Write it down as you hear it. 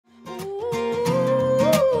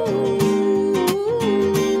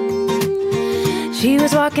She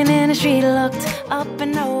was walking in the street, looked up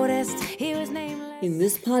and noticed he was nameless. In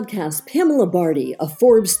this podcast, Pamela Barty, a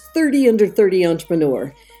Forbes 30 Under 30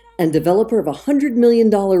 entrepreneur and developer of a $100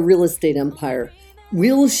 million real estate empire,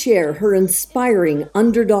 will share her inspiring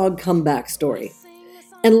underdog comeback story.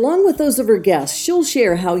 And along with those of her guests, she'll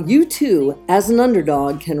share how you too, as an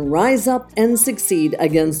underdog, can rise up and succeed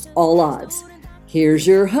against all odds. Here's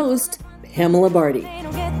your host, Pamela Barty. They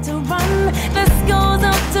don't get to run. This goes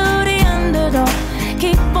up to the underdog.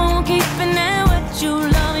 Keep on keeping at what you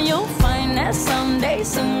love, and you'll find that someday,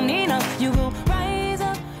 soon enough, you will rise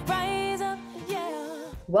up,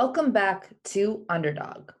 yeah. Welcome back to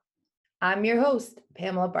Underdog. I'm your host,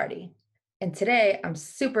 Pamela Barty. And today I'm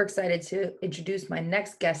super excited to introduce my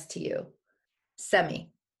next guest to you, Semi.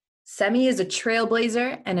 Semi is a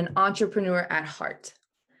trailblazer and an entrepreneur at heart.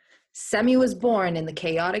 Semi was born in the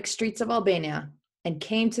chaotic streets of Albania and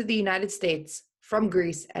came to the United States from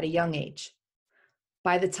Greece at a young age.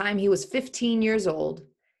 By the time he was 15 years old,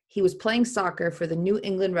 he was playing soccer for the New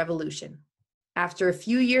England Revolution. After a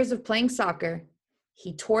few years of playing soccer,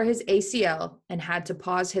 he tore his ACL and had to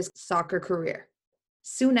pause his soccer career.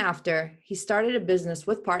 Soon after, he started a business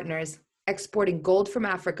with partners, exporting gold from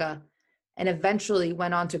Africa, and eventually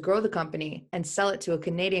went on to grow the company and sell it to a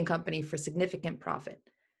Canadian company for significant profit.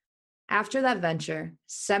 After that venture,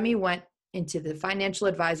 Semi went into the financial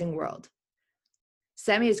advising world.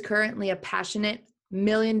 Semi is currently a passionate $1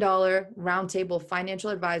 million roundtable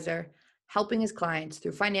financial advisor, helping his clients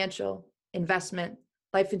through financial, investment,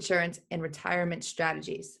 life insurance, and retirement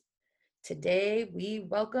strategies. Today, we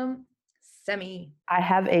welcome Semi. I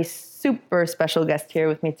have a super special guest here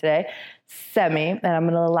with me today, Semi, and I'm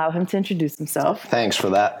going to allow him to introduce himself. Thanks for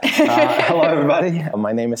that. Hello, everybody.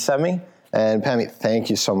 My name is Semi, and Pammy, thank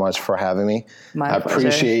you so much for having me. My pleasure. I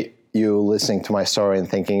appreciate you listening to my story and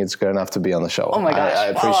thinking it's good enough to be on the show. Oh my gosh. I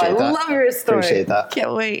appreciate that. I love your story. Appreciate that.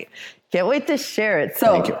 Can't wait to share it. So,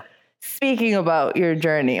 Thank you. Speaking about your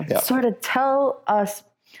journey, sort of tell us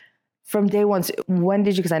from day one, when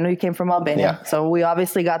did you, because I know you came from Albania, so we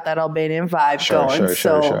obviously got that Albanian vibe going,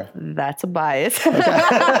 so that's a bias.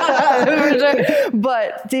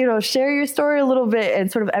 But, share your story a little bit and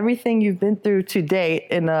sort of everything you've been through to date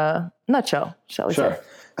in a nutshell, shall we say.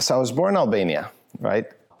 So I was born in Albania, right?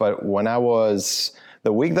 But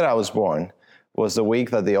the week that I was born was the week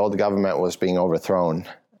that the old government was being overthrown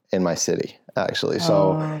in my city, actually.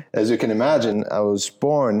 So as you can imagine, I was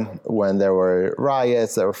born when there were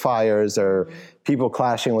riots, there were fires, there were people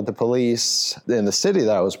clashing with the police in the city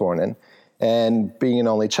that I was born in. And being an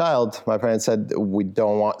only child, my parents said, we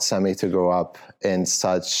don't want Semi to grow up in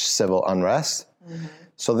such civil unrest. Mm-hmm.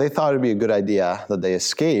 So they thought it'd be a good idea that they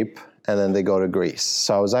escape and then they go to Greece.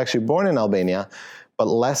 So I was actually born in Albania, but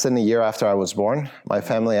less than a year after I was born, my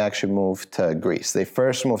family actually moved to Greece. They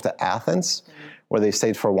first moved to Athens, where they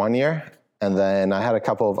stayed for 1 year. And then I had a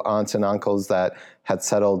couple of aunts and uncles that had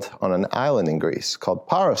settled on an island in Greece called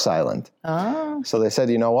Paros Island. Oh. So they said,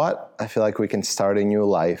 you know what? I feel like we can start a new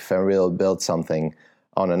life and really build something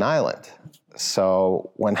on an island. So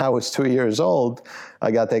when I was 2 years old, I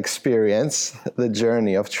got to experience the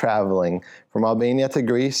journey of traveling from Albania to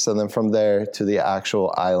Greece and then from there to the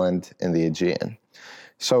actual island in the Aegean.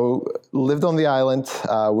 So lived on the island.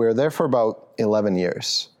 We were there for about 11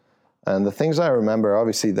 years. And the things I remember,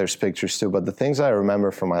 obviously there's pictures too, but the things I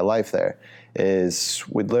remember from my life there is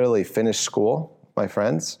we'd literally finish school, my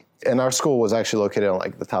friends, and our school was actually located on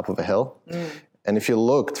like the top of a hill. And if you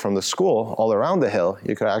looked from the school all around the hill,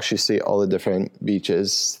 you could actually see all the different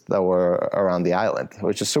beaches that were around the island,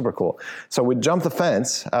 which is super cool. So we'd jump the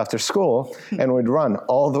fence after school and we'd run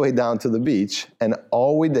all the way down to the beach. And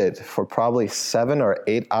all we did for probably 7 or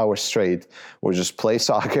 8 hours straight was just play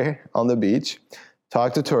soccer on the beach,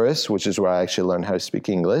 talk to tourists, which is where I actually learned how to speak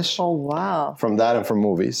English. Oh, wow. From that and from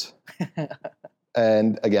movies.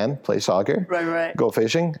 And again, play soccer, go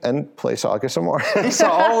fishing, and play soccer some more. So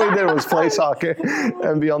all we did was play soccer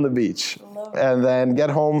and be on the beach. And then get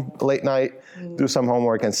home late night, do some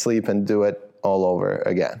homework and sleep and do it all over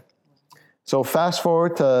again. So fast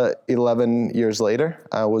forward to 11 years later,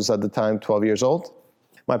 I was at the time 12 years old.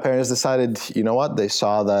 My parents decided, you know what? They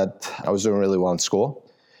saw that I was doing really well in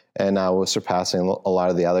school. And I was surpassing a lot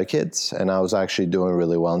of the other kids. And I was actually doing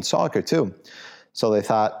really well in soccer too. So they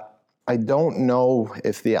thought, I don't know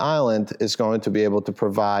if the island is going to be able to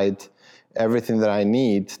provide everything that I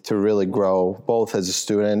need to really grow, both as a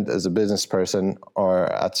student, as a business person,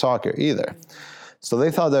 or at soccer either. So they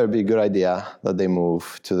thought that would be a good idea that they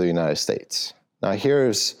move to the United States. Now I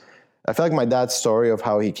feel like my dad's story of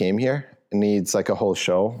how he came here needs like a whole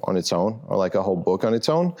show on its own or like a whole book on its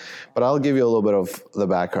own, but I'll give you a little bit of the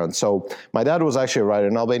background. So my dad was actually a writer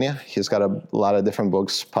in Albania. He's got a lot of different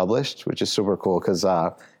books published, which is super cool because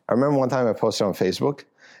I remember one time I posted on Facebook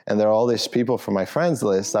and there are all these people from my friends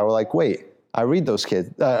list that were like, wait, I read those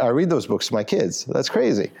books to my kids. That's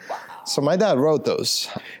crazy. So my dad wrote those.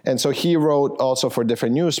 And so he wrote also for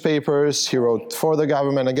different newspapers. He wrote for the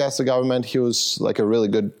government, against the government. He was like a really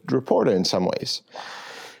good reporter in some ways.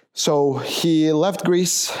 So he left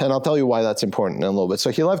Greece, and I'll tell you why that's important in a little bit. So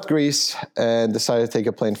he left Greece and decided to take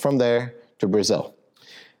a plane from there to Brazil.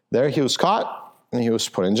 There he was caught, and he was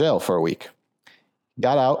put in jail for a week.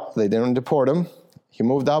 Got out. They didn't deport him. He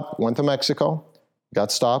moved up, went to Mexico,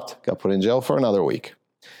 got stopped, got put in jail for another week.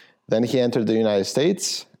 Then he entered the United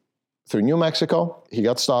States through New Mexico. He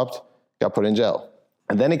got stopped, got put in jail.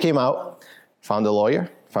 And then he came out, found a lawyer,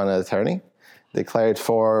 found an attorney, declared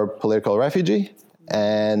for political refugee,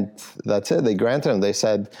 and that's it. They granted him. They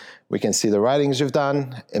said, we can see the writings you've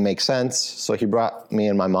done. It makes sense. So he brought me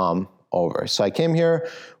and my mom over. So I came here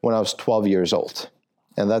when I was 12 years old.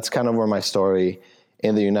 And that's kind of where my story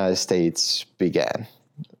in the United States began.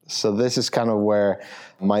 So this is kind of where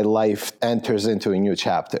my life enters into a new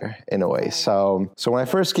chapter in a way. So when I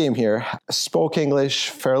first came here, I spoke English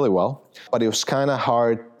fairly well, but it was kind of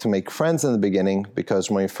hard to make friends in the beginning because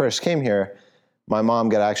when we first came here, my mom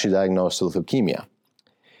got actually diagnosed with leukemia.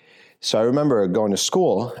 So I remember going to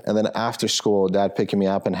school, and then after school, Dad picking me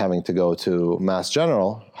up and having to go to Mass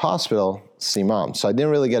General Hospital to see Mom. So I didn't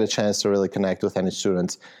really get a chance to really connect with any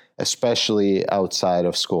students, especially outside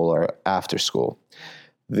of school or after school.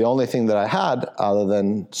 The only thing that I had other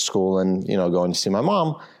than school and, going to see my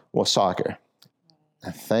mom was soccer.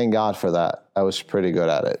 And thank God for that. I was pretty good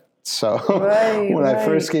at it. So when I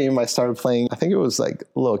first came, I started playing, I think it was like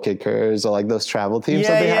Little Kickers or like those travel teams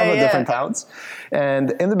that they have at different towns.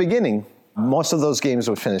 And in the beginning, most of those games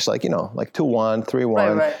would finish like 2-1,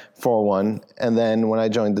 3-1, 4-1. And then when I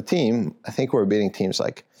joined the team, I think we were beating teams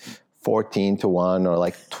like 14-1 or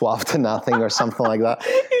like 12-0 or something like that.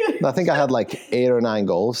 I think I had like 8 or 9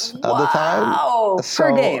 goals at the time.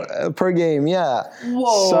 Per game? Per game, yeah.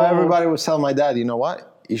 Whoa. So everybody was telling my dad, you know what?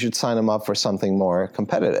 You should sign him up for something more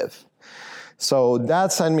competitive. So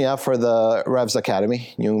Dad signed me up for the Revs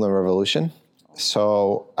Academy, New England Revolution.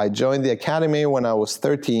 So I joined the academy when I was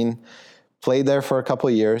 13, played there for a couple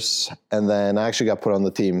of years, and then I actually got put on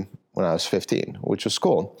the team when I was 15, which was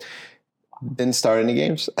cool. Didn't start any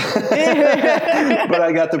games, but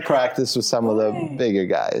I got to practice with some of the bigger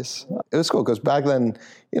guys. It was cool because back then,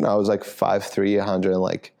 I was like 5'3",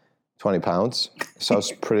 120 pounds. So I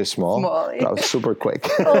was pretty small, but I was super quick.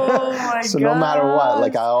 Oh my So no matter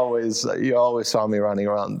what, you always saw me running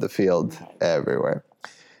around the field everywhere.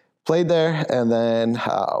 Played there, and then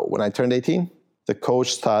when I turned 18, the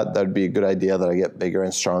coach thought that'd be a good idea that I get bigger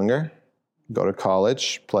and stronger, go to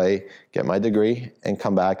college, play, get my degree, and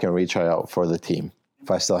come back and retry out for the team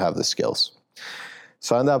if I still have the skills.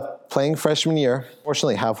 So I ended up playing freshman year.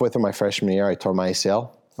 Fortunately, halfway through my freshman year, I tore my ACL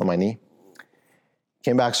on my knee.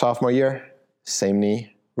 Came back sophomore year, same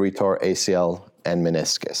knee, retore ACL and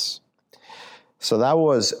meniscus. So that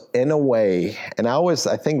was, in a way, and I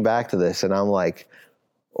think back to this, and I'm like,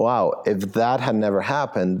 wow, if that had never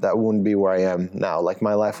happened, that wouldn't be where I am now. Like,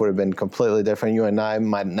 my life would have been completely different. You and I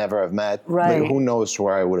might never have met. Right. Like, who knows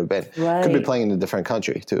where I would have been. Right. Could be playing in a different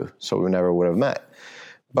country, too, so we never would have met.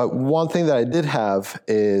 But one thing that I did have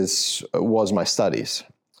was my studies.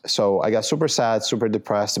 So I got super sad, super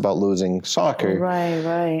depressed about losing soccer.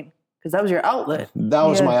 Right. Because that was your outlet. That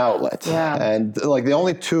was my outlet. Yeah. And like the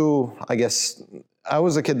only two, I guess, I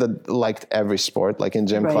was a kid that liked every sport. Like in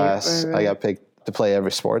gym class, I got picked to play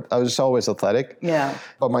every sport. I was just always athletic. Yeah.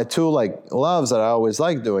 But my two loves that I always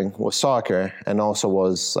liked doing was soccer and also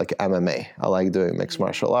was like MMA. I like doing mixed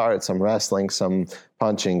martial arts, some wrestling, some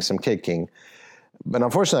punching, some kicking. But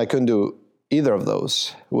unfortunately, I couldn't do either of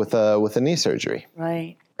those with a knee surgery.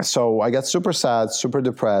 Right. So I got super sad, super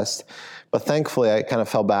depressed, but thankfully I kind of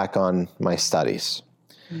fell back on my studies.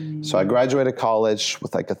 So I graduated college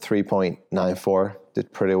with like a 3.94,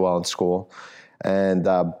 did pretty well in school. And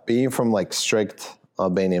being from like strict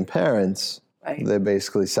Albanian parents, they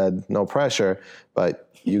basically said, no pressure, but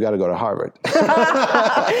you got to go to Harvard.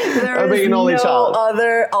 There is no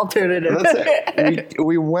other alternative. That's it.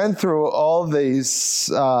 We went through all these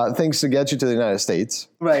things to get you to the United States.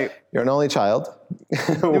 Right. You're an only child.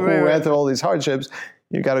 We went through all these hardships.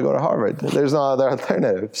 You got to go to Harvard. There's no other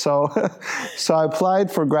alternative. So I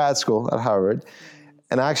applied for grad school at Harvard,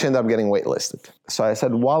 and I actually ended up getting waitlisted. So I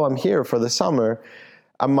said, while I'm here for the summer,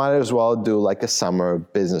 I might as well do like a summer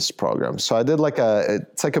business program. So I did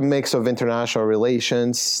it's like a mix of international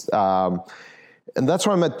relations. And that's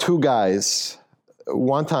where I met two guys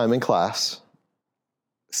one time in class,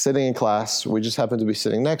 sitting in class. We just happened to be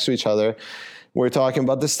sitting next to each other. We were talking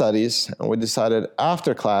about the studies, and we decided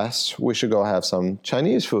after class, we should go have some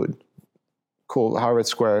Chinese food. Cool. Harvard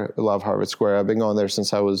Square. I love Harvard Square. I've been going there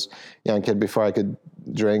since I was a young kid before I could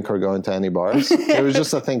drink or go into any bars. It was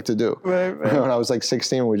just a thing to do. Right. When I was like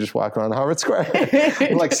 16, we just walk around Harvard Square.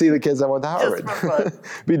 Like see the kids that went to Harvard.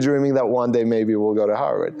 Be dreaming that one day maybe we'll go to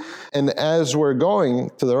Harvard. And as we're going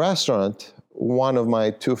to the restaurant, one of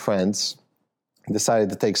my two friends decided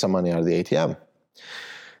to take some money out of the ATM.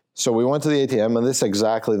 So we went to the ATM, and this is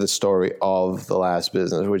exactly the story of the last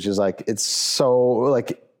business, which is like, it's so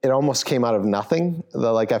like, it almost came out of nothing.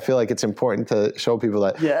 Like I feel like it's important to show people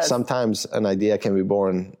that sometimes an idea can be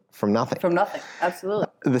born from nothing. From nothing, absolutely.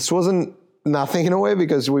 This wasn't nothing in a way,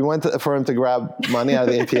 because we went for him to grab money out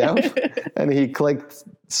of the ATM, and he clicked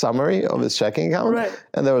summary of his checking account,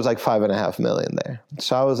 and there was like $5.5 million there.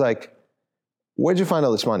 So I was like, "Where'd you find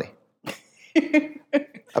all this money?"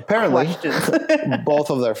 Apparently, both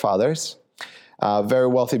of their fathers, very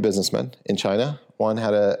wealthy businessmen in China. One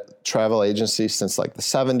had a travel agency since like the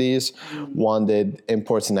 70s. One did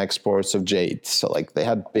imports and exports of jade. So like they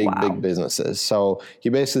had big businesses. So he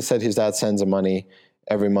basically said his dad sends him money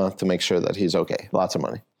every month to make sure that he's okay. Lots of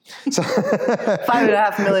money. So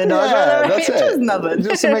 $5.5 million. Yeah, that's it. Just nothing.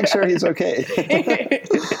 Just to make sure he's okay.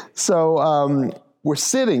 So we're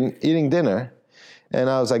sitting eating dinner, and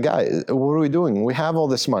I was like, "Guys, what are we doing? We have all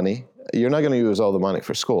this money. You're not going to use all the money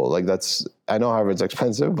for school. Like I know Harvard's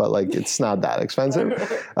expensive, but like it's not that expensive.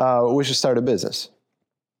 We should start a business."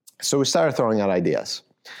 So we started throwing out ideas.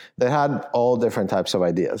 They had all different types of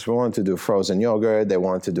ideas. We wanted to do frozen yogurt. They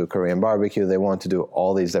wanted to do Korean barbecue. They wanted to do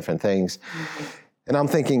all these different things. And I'm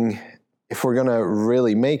thinking, if we're going to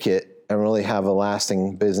really make it and really have a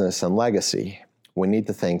lasting business and legacy, we need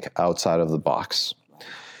to think outside of the box.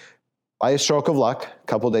 By a stroke of luck, a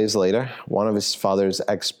couple of days later, one of his father's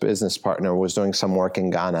ex-business partner was doing some work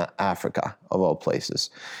in Ghana, Africa, of all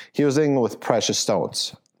places. He was dealing with precious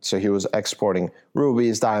stones. So he was exporting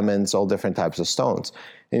rubies, diamonds, all different types of stones.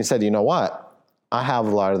 And he said, "You know what? I have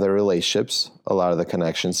a lot of the relationships, a lot of the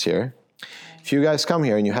connections here. If you guys come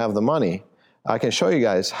here and you have the money, I can show you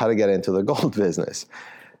guys how to get into the gold business."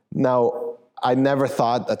 Now, I never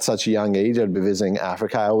thought at such a young age I'd be visiting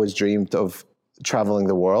Africa. I always dreamed of traveling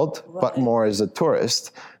the world, but more as a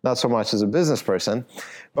tourist, not so much as a business person.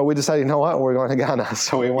 But we decided, you know what, we're going to Ghana.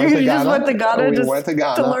 So we went to Ghana. You just went to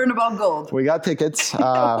Ghana to learn about gold. We got tickets.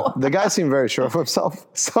 The guy seemed very sure of himself.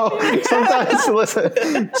 So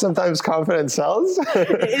sometimes confidence sells.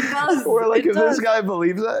 It does. We're like, if this guy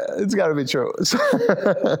believes it, it's got to be true.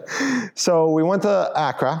 So we went to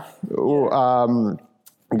Accra,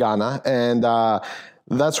 Ghana, and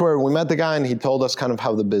that's where we met the guy, and he told us kind of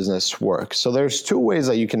how the business works. So there's two ways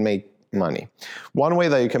that you can make money. One way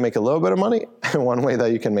that you can make a little bit of money, and one way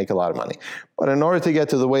that you can make a lot of money. But in order to get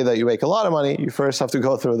to the way that you make a lot of money, you first have to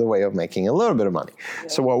go through the way of making a little bit of money. Yeah.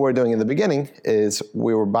 So what we're doing in the beginning is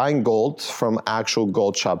we were buying gold from actual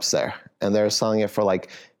gold shops there, and they're selling it for like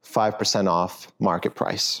 5% off market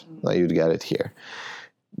price that you'd get it here.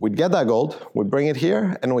 We'd get that gold, we'd bring it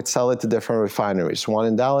here, and we'd sell it to different refineries, one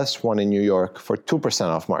in Dallas, one in New York, for 2%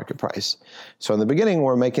 off market price. So in the beginning,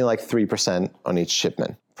 we're making like 3% on each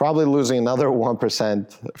shipment, probably losing another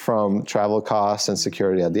 1% from travel costs and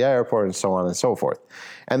security at the airport and so on and so forth.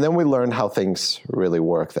 And then we learned how things really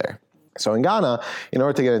work there. So in Ghana, in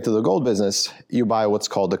order to get into the gold business, you buy what's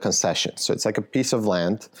called a concession. So it's like a piece of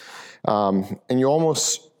land, and you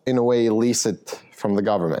almost, in a way, lease it from the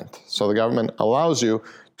government. So the government allows you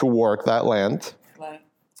to work that land,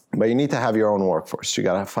 but you need to have your own workforce. You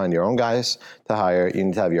got to find your own guys to hire. You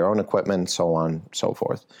need to have your own equipment, so on and so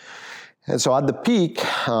forth. And so at the peak,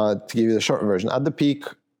 to give you the short version, at the peak,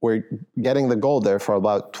 we're getting the gold there for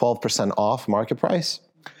about 12% off market price,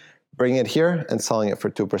 bringing it here and selling it for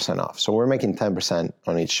 2% off. So we're making 10%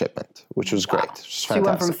 on each shipment, which was great. So you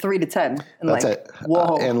went from 3 to 10. That's it.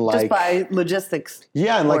 Whoa. Just by logistics.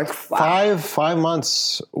 Yeah, and like five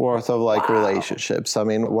months worth of like relationships. I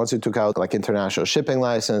mean, once we took out like international shipping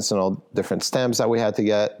license and all different stamps that we had to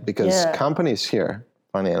get, because companies here,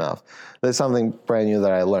 funny enough, there's something brand new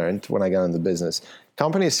that I learned when I got into business.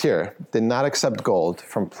 Companies here did not accept gold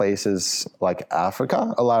from places like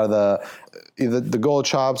Africa. A lot of either the gold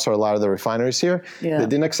shops or a lot of the refineries here, they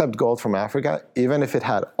didn't accept gold from Africa, even if it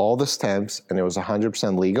had all the stamps and it was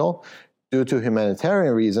 100% legal, due to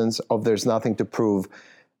humanitarian reasons of there's nothing to prove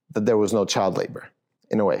that there was no child labor,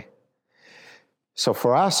 in a way. So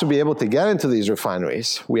for us to be able to get into these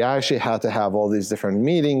refineries, we actually had to have all these different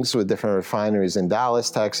meetings with different refineries in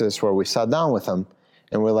Dallas, Texas, where we sat down with them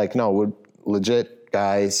and we're like, no, we're legit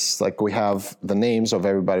guys. Like, we have the names of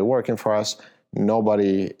everybody working for us.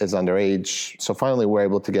 Nobody is underage. So finally we're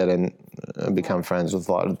able to get in and become friends with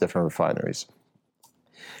a lot of different refineries.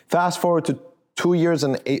 Fast forward to 2 years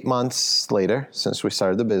and 8 months later, since we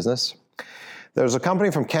started the business, there's a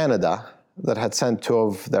company from Canada that had sent 2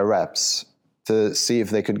 of their reps to see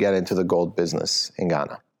if they could get into the gold business in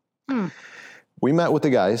Ghana. We met with the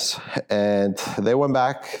guys, and they went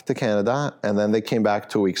back to Canada, and then they came back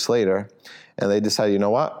 2 weeks later, and they decided, you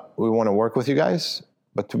know what, we want to work with you guys,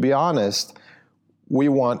 but to be honest, we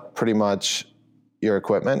want pretty much your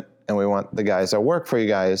equipment, and we want the guys that work for you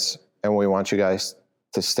guys, and we want you guys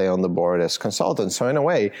to stay on the board as consultants. So in a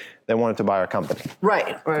way, they wanted to buy our company.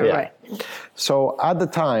 Right. So at the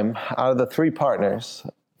time, out of the 3 partners,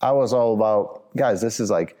 I was all about, guys, this is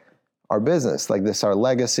like our business. Like, this is our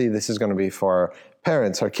legacy. This is going to be for our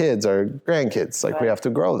parents, our kids, our grandkids. Like, we have to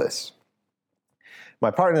grow this. My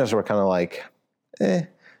partners were kind of like, kind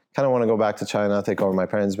of want to go back to China, take over my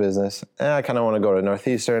parents' business. I kind of want to go to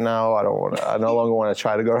Northeastern now. I no longer want to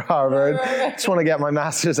try to go to Harvard. Just want to get my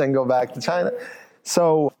master's and go back to China.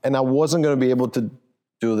 So, and I wasn't going to be able to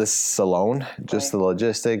do this alone, just the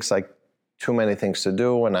logistics, like too many things to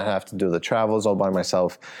do, and I have to do the travels all by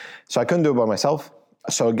myself. So I couldn't do it by myself.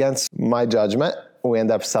 So against my judgment, we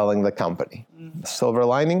end up selling the company. Silver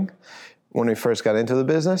lining, when we first got into the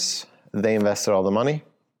business, they invested all the money.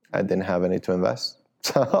 I didn't have any to invest.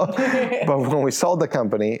 So, but when we sold the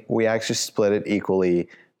company, we actually split it equally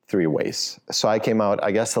 3 ways. So I came out,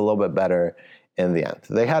 I guess, a little bit better in the end.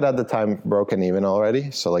 They had at the time broken even already,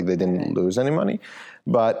 so like they didn't lose any money.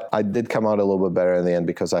 But I did come out a little bit better in the end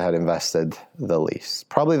because I had invested the least.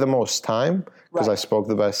 Probably the most time, because I spoke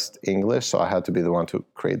the best English, so I had to be the one to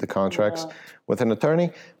create the contracts with an attorney.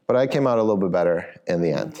 But I came out a little bit better in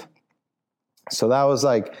the end. So that was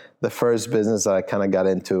like the first business that I kind of got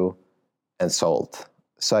into and sold.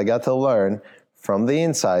 So I got to learn from the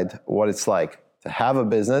inside what it's like to have a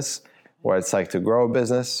business, what it's like to grow a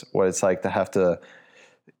business, what it's like to have to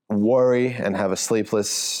worry and have a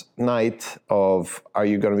sleepless night of, are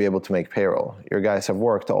you going to be able to make payroll? Your guys have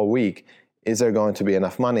worked all week. Is there going to be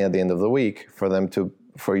enough money at the end of the week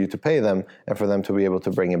for you to pay them and for them to be able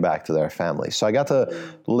to bring it back to their family? So I got to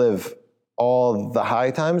live all the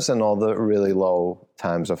high times and all the really low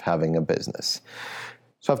times of having a business.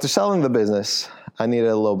 So after selling the business, I needed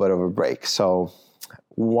a little bit of a break. So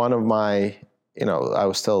one of my, I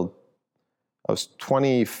was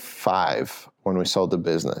 25 when we sold the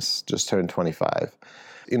business, just turned 25.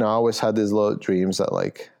 I always had these little dreams that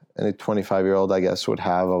like any 25-year-old, I guess, would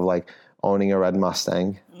have of like owning a red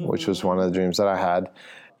Mustang, which was one of the dreams that I had.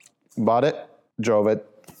 Bought it, drove it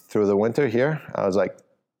through the winter here. I was like,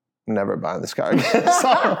 never buying this car again.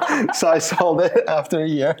 so I sold it after a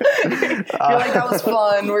year. You're like, that was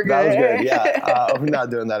fun. We're good. That was good, yeah. I'm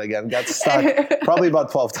not doing that again. Got stuck probably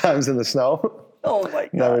about 12 times in the snow. Oh my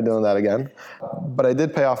God. Never doing that again. But I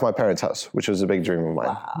did pay off my parents' house, which was a big dream of mine.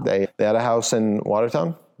 Wow. They had a house in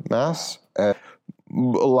Watertown, Mass. And a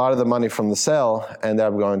lot of the money from the sale ended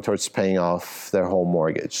up going towards paying off their whole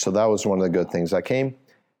mortgage. So that was one of the good things that came.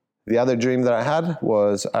 The other dream that I had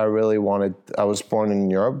was I was born in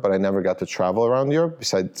Europe, but I never got to travel around Europe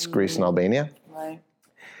besides Greece and Albania. Right.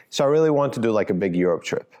 So I really wanted to do like a big Europe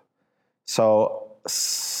trip. So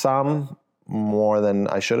some more than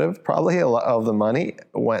I should have, probably a lot of the money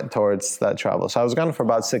went towards that travel. So I was gone for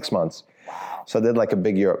about 6 months. Wow. So I did like a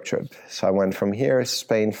big Europe trip. So I went from here,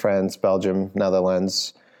 Spain, France, Belgium,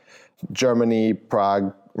 Netherlands, Germany,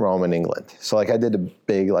 Prague, Rome, and England. So like I did a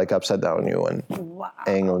big like upside down U in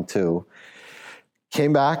England too.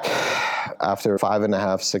 Came back after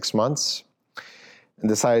 5.5, 6 months and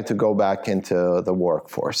decided to go back into the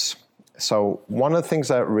workforce. So one of the things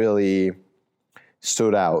that really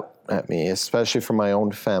stood out at me, especially for my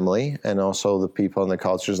own family and also the people and the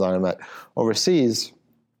cultures that I met overseas,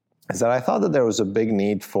 is that I thought that there was a big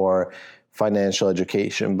need for financial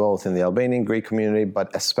education, both in the Albanian Greek community,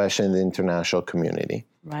 but especially in the international community.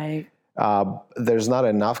 Right. There's not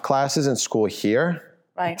enough classes in school here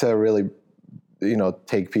to really,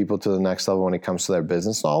 take people to the next level when it comes to their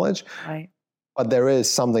business knowledge. Right. But there is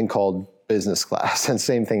something called business class, and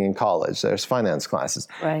same thing in college. There's finance classes.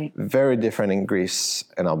 Right. Very different in Greece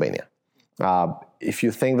and Albania. If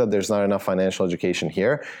you think that there's not enough financial education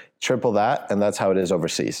here, triple that, and that's how it is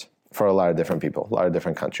overseas for a lot of different people, a lot of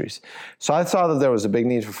different countries. So I thought that there was a big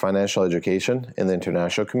need for financial education in the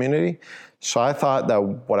international community. So I thought that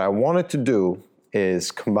what I wanted to do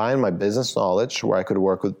is combine my business knowledge where I could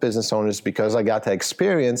work with business owners because I got to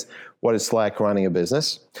experience what it's like running a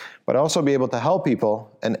business, but also be able to help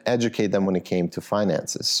people and educate them when it came to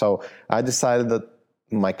finances. So I decided that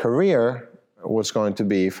my career was going to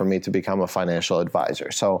be for me to become a financial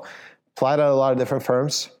advisor. So applied at a lot of different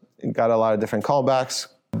firms, got a lot of different callbacks,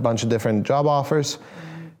 a bunch of different job offers.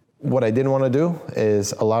 What I didn't want to do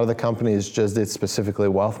is a lot of the companies just did specifically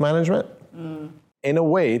wealth management. In a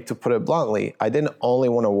way, to put it bluntly, I didn't only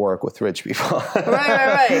want to work with rich people.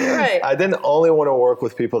 Right. I didn't only want to work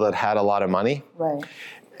with people that had a lot of money. Right.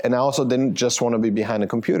 And I also didn't just want to be behind a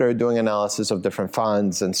computer doing analysis of different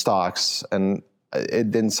funds and stocks. And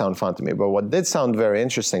it didn't sound fun to me. But what did sound very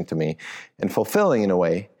interesting to me and fulfilling in a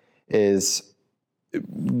way is,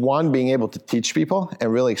 one, being able to teach people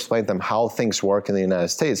and really explain to them how things work in the United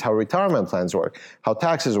States, how retirement plans work, how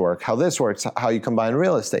taxes work, how this works, how you combine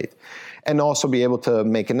real estate. And also be able to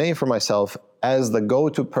make a name for myself as the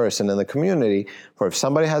go-to person in the community for if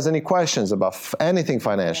somebody has any questions about anything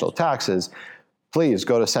financial, taxes, please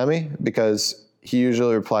go to Semi because he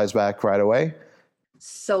usually replies back right away.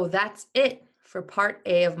 So that's it for part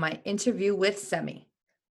A of my interview with Semi.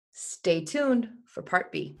 Stay tuned for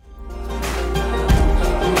part B.